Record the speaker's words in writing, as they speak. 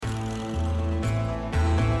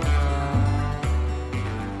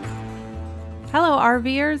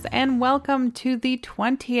RVers, and welcome to the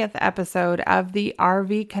 20th episode of the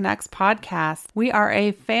RV Connects podcast. We are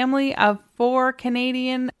a family of 4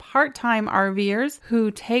 Canadian part-time RVers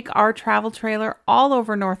who take our travel trailer all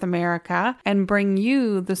over North America and bring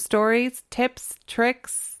you the stories, tips,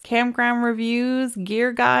 tricks, campground reviews,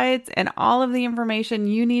 gear guides, and all of the information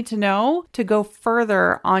you need to know to go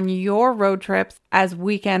further on your road trips as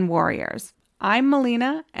weekend warriors. I'm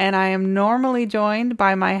Melina, and I am normally joined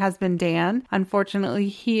by my husband, Dan. Unfortunately,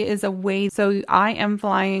 he is away, so I am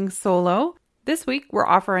flying solo. This week, we're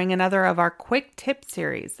offering another of our quick tip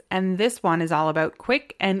series, and this one is all about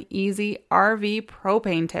quick and easy RV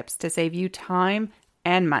propane tips to save you time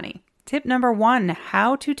and money. Tip number 1,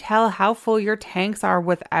 how to tell how full your tanks are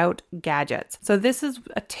without gadgets. So this is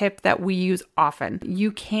a tip that we use often.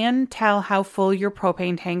 You can tell how full your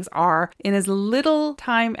propane tanks are in as little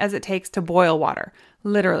time as it takes to boil water.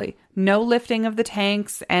 Literally, no lifting of the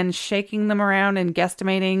tanks and shaking them around and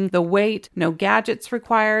guesstimating the weight, no gadgets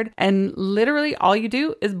required, and literally all you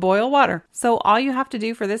do is boil water. So all you have to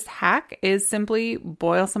do for this hack is simply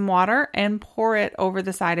boil some water and pour it over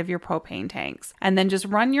the side of your propane tanks. And then just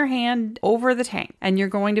run your hand over the tank, and you're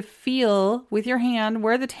going to feel with your hand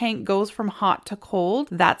where the tank goes from hot to cold.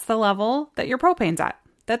 That's the level that your propane's at.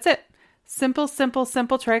 That's it. Simple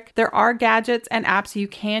trick. There are gadgets and apps you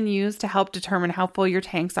can use to help determine how full your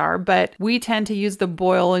tanks are, but we tend to use the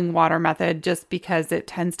boiling water method just because it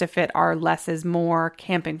tends to fit our less is more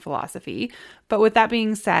camping philosophy. But with that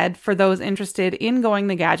being said, for those interested in going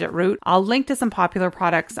the gadget route, I'll link to some popular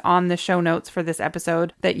products on the show notes for this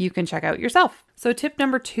episode that you can check out yourself. So tip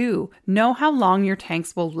number 2, know how long your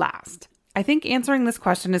tanks will last. I think answering this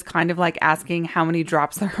question is kind of like asking how many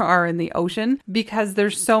drops there are in the ocean, because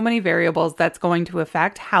there's so many variables that's going to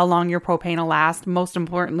affect how long your propane will last, most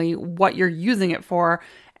importantly, what you're using it for,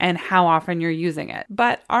 and how often you're using it.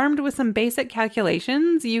 But armed with some basic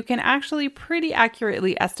calculations, you can actually pretty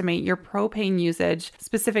accurately estimate your propane usage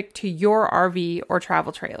specific to your RV or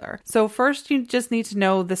travel trailer. So first, you just need to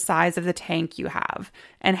know the size of the tank you have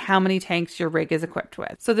and how many tanks your rig is equipped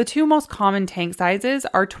with. So the 2 most common tank sizes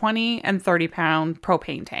are 20 and 30 pound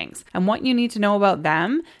propane tanks. And what you need to know about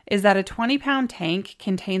them is that a 20 pound tank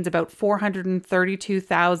contains about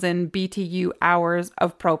 432,000 BTU hours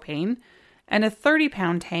of propane, and a 30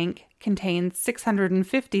 pound tank contains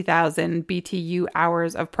 650,000 BTU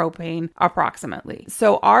hours of propane approximately.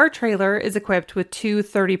 So our trailer is equipped with 2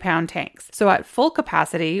 30-pound tanks. So at full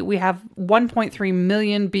capacity, we have 1.3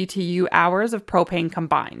 million BTU hours of propane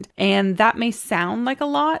combined. And that may sound like a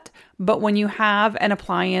lot, but when you have an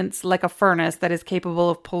appliance like a furnace that is capable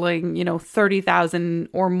of pulling, 30,000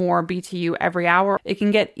 or more BTU every hour, it can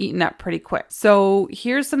get eaten up pretty quick. So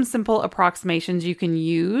here's some simple approximations you can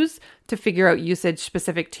use to figure out usage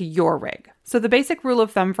specific to your rig. So the basic rule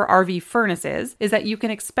of thumb for RV furnaces is that you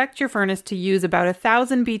can expect your furnace to use about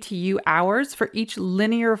 1,000 BTU hours for each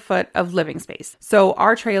linear foot of living space. So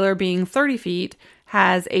our trailer, being 30 feet,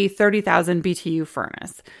 has a 30,000 BTU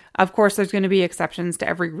furnace. Of course, there's going to be exceptions to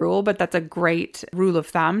every rule, but that's a great rule of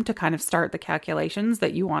thumb to kind of start the calculations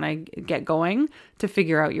that you want to get going to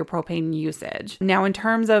figure out your propane usage. Now, in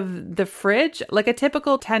terms of the fridge, like a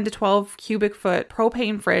typical 10 to 12 cubic foot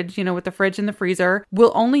propane fridge, with the fridge and the freezer,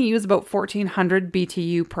 will only use about 1,400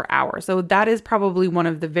 BTU per hour. So that is probably one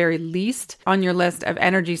of the very least on your list of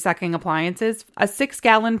energy sucking appliances. A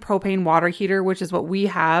 6-gallon propane water heater, which is what we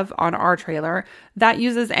have on our trailer, that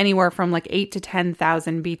uses anywhere from like 8 to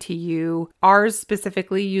 10,000 BTU. Ours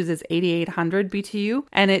specifically uses 8,800 BTU,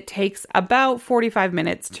 and it takes about 45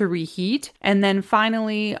 minutes to reheat. And then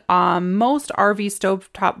finally, most RV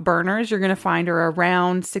stovetop burners you're going to find are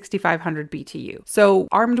around 6,500 BTU. So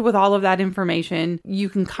armed with all of that information, you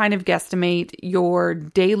can kind of guesstimate your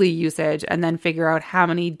daily usage and then figure out how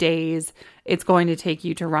many days it's going to take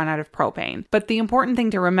you to run out of propane. But the important thing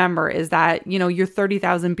to remember is that, your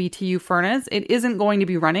 30,000 BTU furnace, it isn't going to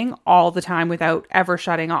be running all the time without ever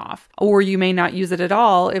shutting off. Or you may not use it at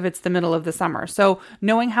all if it's the middle of the summer. So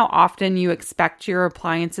knowing how often you expect your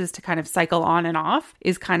appliances to kind of cycle on and off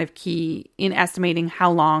is kind of key in estimating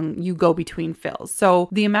how long you go between fills. So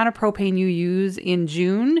the amount of propane you use in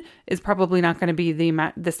June is probably not going to be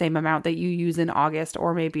the same amount that you use in August,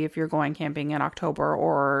 or maybe if you're going camping in October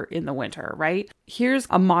or in the winter. Right? Here's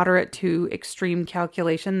a moderate to extreme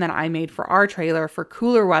calculation that I made for our trailer for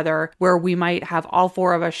cooler weather, where we might have all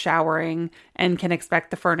 4 of us showering and can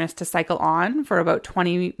expect the furnace to cycle on for about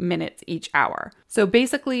 20 minutes each hour. So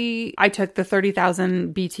basically, I took the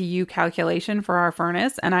 30,000 BTU calculation for our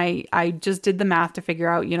furnace, and I just did the math to figure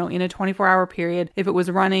out, in a 24-hour period, if it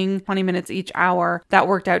was running 20 minutes each hour, that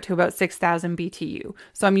worked out to about 6,000 BTU.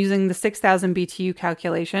 So I'm using the 6,000 BTU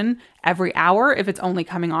calculation every hour if it's only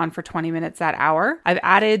coming on for 20 minutes that hour. I've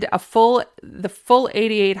added the full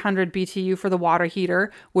 8800 BTU for the water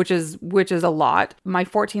heater, which is a lot. My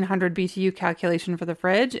 1400 BTU calculation for the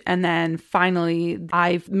fridge. And then finally,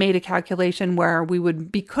 I've made a calculation where we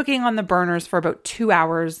would be cooking on the burners for about 2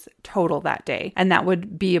 hours total that day. And that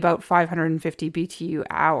would be about 550 BTU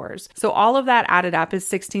hours. So all of that added up is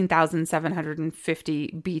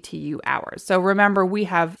 16,750 BTU hours. So remember, we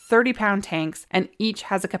have 30-pound tanks and each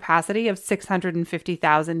has a capacity of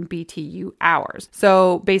 650,000 BTU hours.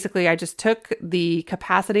 So basically, I just took the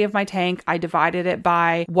capacity of my tank, I divided it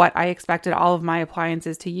by what I expected all of my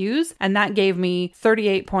appliances to use, and that gave me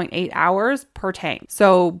 38.8 hours per tank.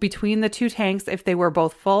 So between the two tanks, if they were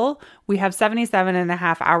both full, we have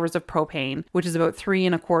 77.5 hours of propane, which is about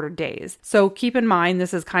 3.25 days. So keep in mind,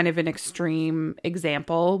 this is kind of an extreme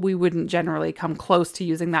example. We wouldn't generally come close to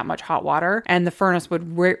using that much hot water, and the furnace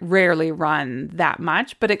would rarely run that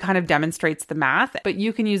much, but it kind of demonstrates the math. But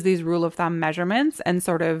you can use these rule of thumb measurements and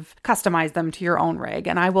sort of customize them to your own rig.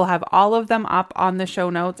 And I will have all of them up on the show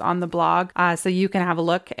notes on the blog, so you can have a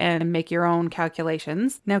look and make your own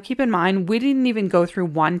calculations. Now, keep in mind, we didn't even go through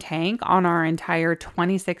one tank on our entire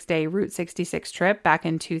 26-day Route 66 trip back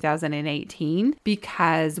in 2018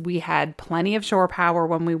 because we had plenty of shore power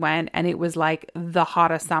when we went, and it was like the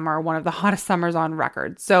hottest summer, one of the hottest summers on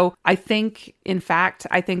record. So I think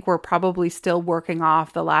we're probably still working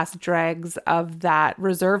off the last dregs of that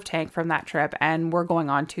reserve tank from that trip, and we're going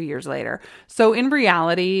on 2 years later. So in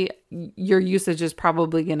reality, your usage is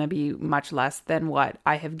probably going to be much less than what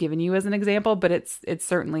I have given you as an example, but it's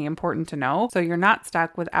certainly important to know. So you're not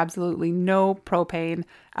stuck with absolutely no propane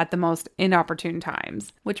at the most inopportune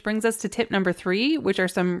times. Which brings us to tip number 3, which are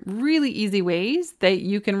some really easy ways that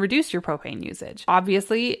you can reduce your propane usage.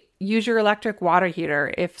 Obviously, use your electric water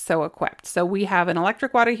heater if so equipped. So we have an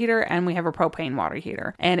electric water heater and we have a propane water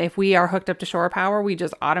heater. And if we are hooked up to shore power, we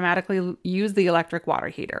just automatically use the electric water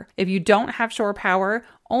heater. If you don't have shore power,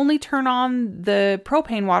 only turn on the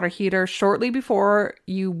propane water heater shortly before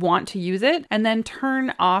you want to use it, and then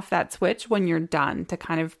turn off that switch when you're done to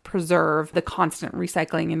kind of preserve the constant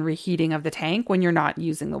recycling and reheating of the tank when you're not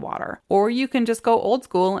using the water. Or you can just go old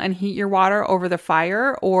school and heat your water over the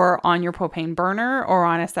fire or on your propane burner or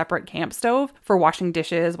on a separate camp stove for washing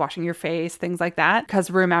dishes, washing your face, things like that. Because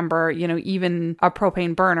remember, even a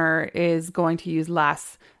propane burner is going to use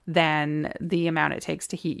less than the amount it takes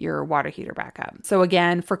to heat your water heater back up. So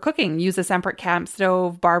again, for cooking, use a separate camp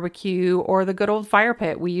stove, barbecue, or the good old fire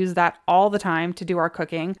pit. We use that all the time to do our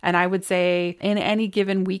cooking. And I would say in any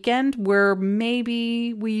given weekend where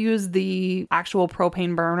maybe we use the actual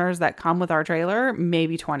propane burners that come with our trailer,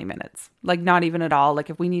 maybe 20 minutes. Like not even at all. Like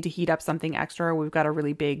if we need to heat up something extra, we've got a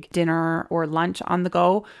really big dinner or lunch on the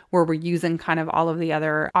go where we're using kind of all of the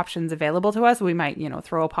other options available to us. We might,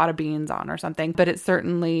 throw a pot of beans on or something, but it's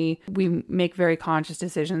certainly, we make very conscious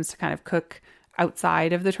decisions to kind of cook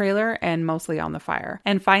outside of the trailer and mostly on the fire.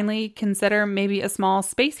 And finally, consider maybe a small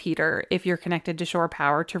space heater if you're connected to shore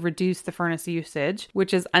power to reduce the furnace usage,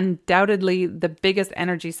 which is undoubtedly the biggest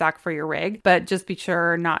energy suck for your rig, but just be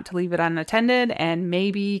sure not to leave it unattended and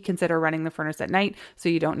maybe consider running the furnace at night so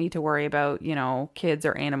you don't need to worry about, kids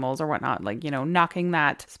or animals or whatnot, like, knocking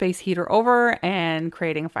that space heater over and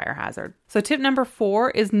creating a fire hazard. So tip number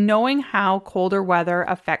 4 is knowing how colder weather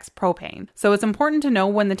affects propane. So it's important to know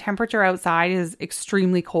when the temperature outside is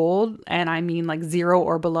extremely cold, and I mean like 0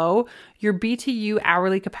 or below, your BTU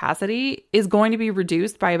hourly capacity is going to be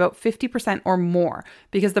reduced by about 50% or more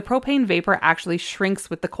because the propane vapor actually shrinks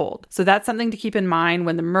with the cold. So that's something to keep in mind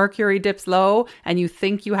when the mercury dips low and you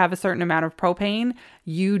think you have a certain amount of propane,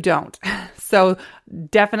 you don't. So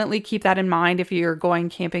definitely keep that in mind if you're going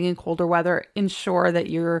camping in colder weather. Ensure that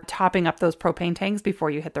you're topping up those propane tanks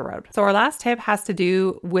before you hit the road. So our last tip has to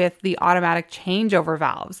do with the automatic changeover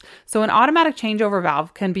valves. So an automatic changeover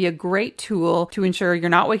valve can be a great tool to ensure you're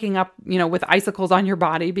not waking up, with icicles on your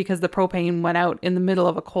body because the propane went out in the middle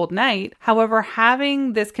of a cold night. However,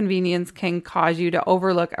 having this convenience can cause you to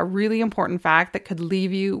overlook a really important fact that could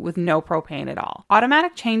leave you with no propane at all.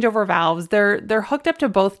 Automatic changeover valves, they're hooked up to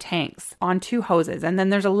both tanks on 2 hoses, and then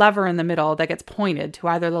there's a lever in the middle that gets pointed to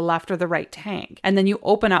either the left or the right tank. And then you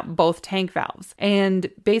open up both tank valves.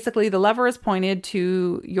 And basically the lever is pointed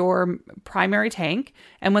to your primary tank.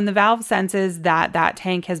 And when the valve senses that that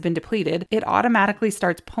tank has been depleted, it automatically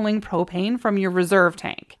starts pulling propane propane from your reserve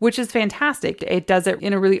tank, which is fantastic. It does it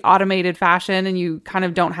in a really automated fashion and you kind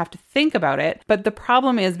of don't have to think about it. But the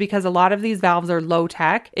problem is because a lot of these valves are low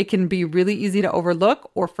tech, it can be really easy to overlook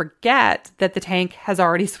or forget that the tank has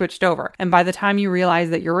already switched over. And by the time you realize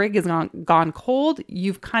that your rig is gone cold,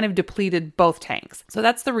 you've kind of depleted both tanks. So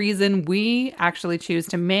that's the reason we actually choose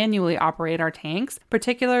to manually operate our tanks,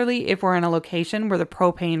 particularly if we're in a location where the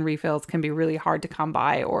propane refills can be really hard to come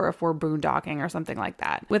by, or if we're boondocking or something like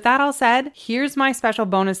that. With that all said, here's my special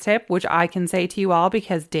bonus tip, which I can say to you all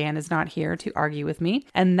because Dan is not here to argue with me.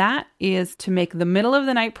 And that is to make the middle of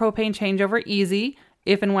the night propane changeover easy.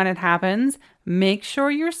 If and when it happens, make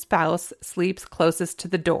sure your spouse sleeps closest to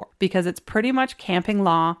the door, because it's pretty much camping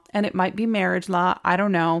law, and it might be marriage law, I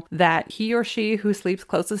don't know, that he or she who sleeps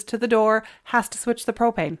closest to the door has to switch the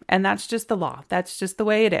propane. And that's just the law. That's just the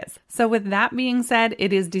way it is. So with that being said,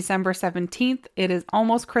 it is December 17th. It is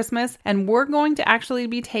almost Christmas, and we're going to actually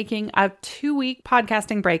be taking a 2-week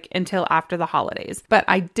podcasting break until after the holidays. But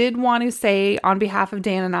I did want to say on behalf of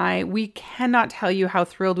Dan and I, we cannot tell you how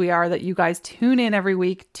thrilled we are that you guys tune in every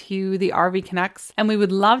week to the RV Connects. And we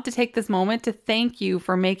would love to take this moment to thank you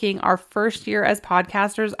for making our first year as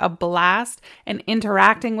podcasters a blast and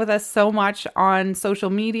interacting with us so much on social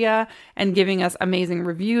media and giving us amazing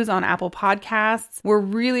reviews on Apple Podcasts. We're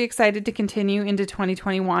really excited to continue into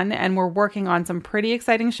 2021, and we're working on some pretty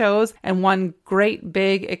exciting shows and one great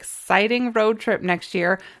big exciting road trip next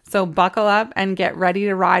year. So buckle up and get ready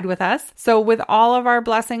to ride with us. So with all of our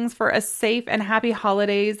blessings for a safe and happy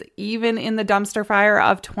holidays, even in the dumpster fire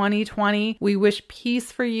of 2020, we wish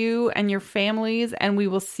peace for you and your families, and we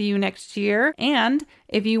will see you next year. And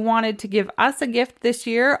if you wanted to give us a gift this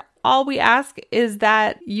year, all we ask is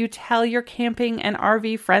that you tell your camping and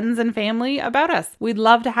RV friends and family about us. We'd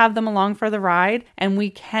love to have them along for the ride, and we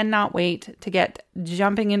cannot wait to get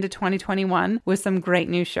jumping into 2021 with some great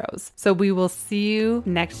new shows. So we will see you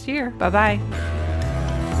next year. Bye-bye.